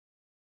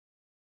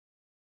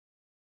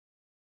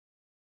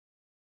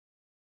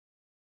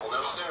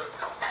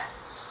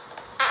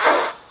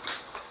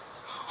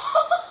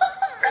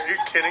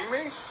kidding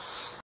me?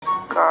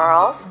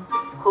 Girls,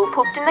 who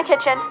pooped in the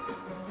kitchen?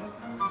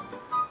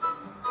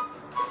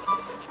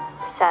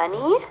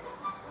 Sunny?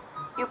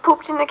 You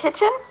pooped in the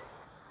kitchen?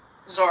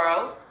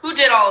 Zorro, who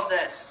did all of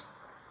this?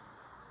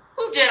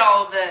 Who did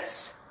all of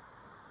this?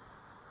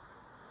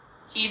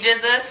 He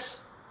did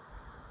this?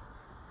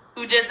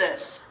 Who did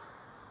this?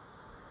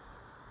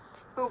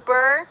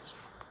 Cooper,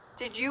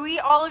 did you eat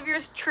all of your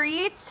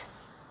treats?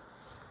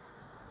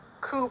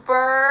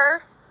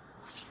 Cooper?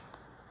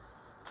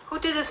 Who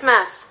did this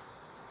mess?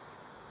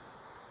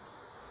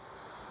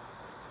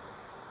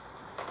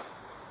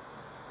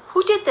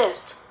 Who did this?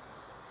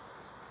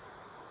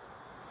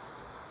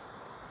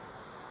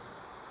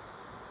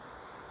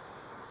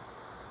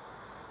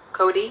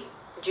 Cody,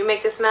 did you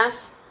make this mess?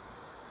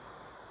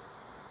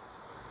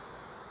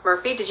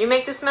 Murphy, did you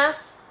make this mess?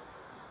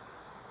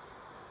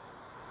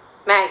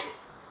 Maggie,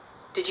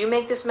 did you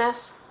make this mess?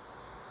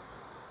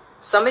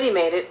 Somebody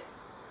made it.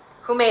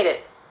 Who made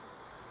it?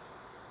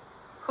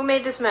 Who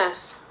made this mess?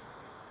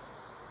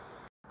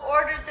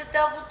 Ordered the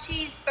double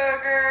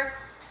cheeseburger.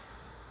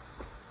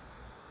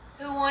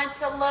 Who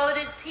wants a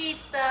loaded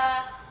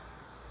pizza?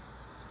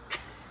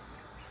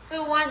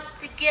 Who wants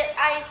to get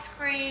ice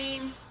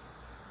cream?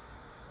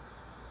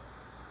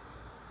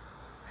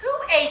 Who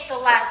ate the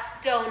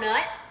last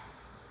donut?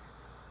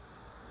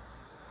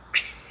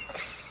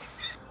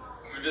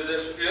 Who did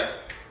this, Sophia?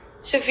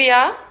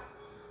 Sophia?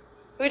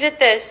 Who did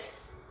this?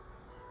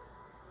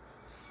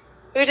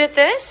 Who did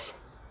this?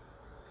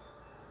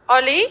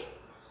 Ollie?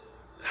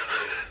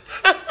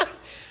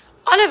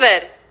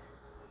 Oliver?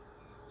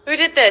 Who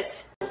did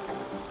this?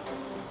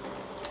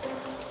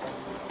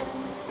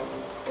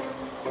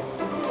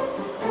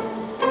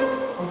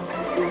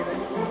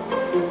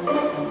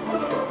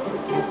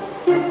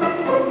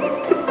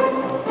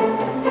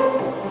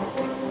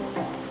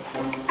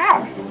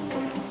 Ow.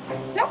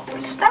 No,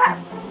 stop.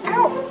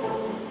 Ow.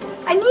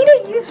 I need to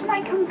use my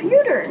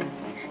computer.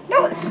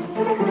 No, no.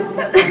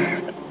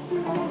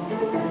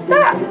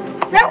 Stop.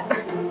 No.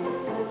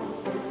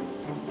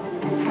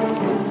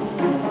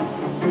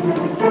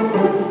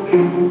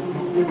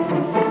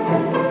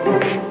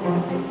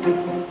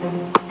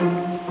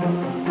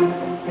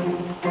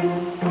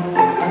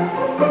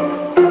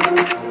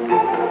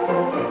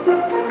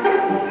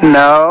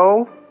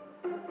 No.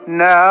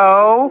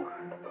 No.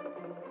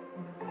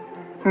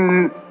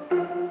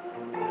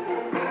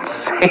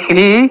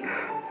 Sadie?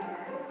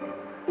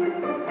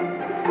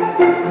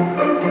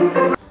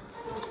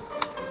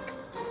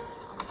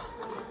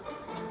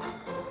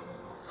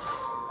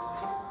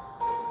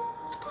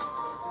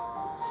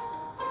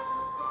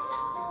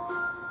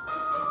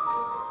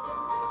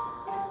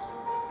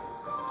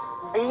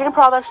 Are you gonna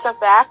put all that stuff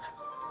back?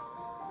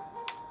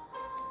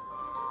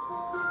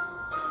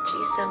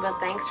 Gee, Simba,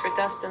 thanks for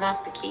dusting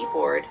off the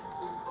keyboard.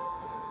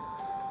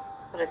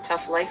 What a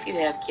tough life you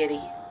have,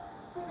 kitty.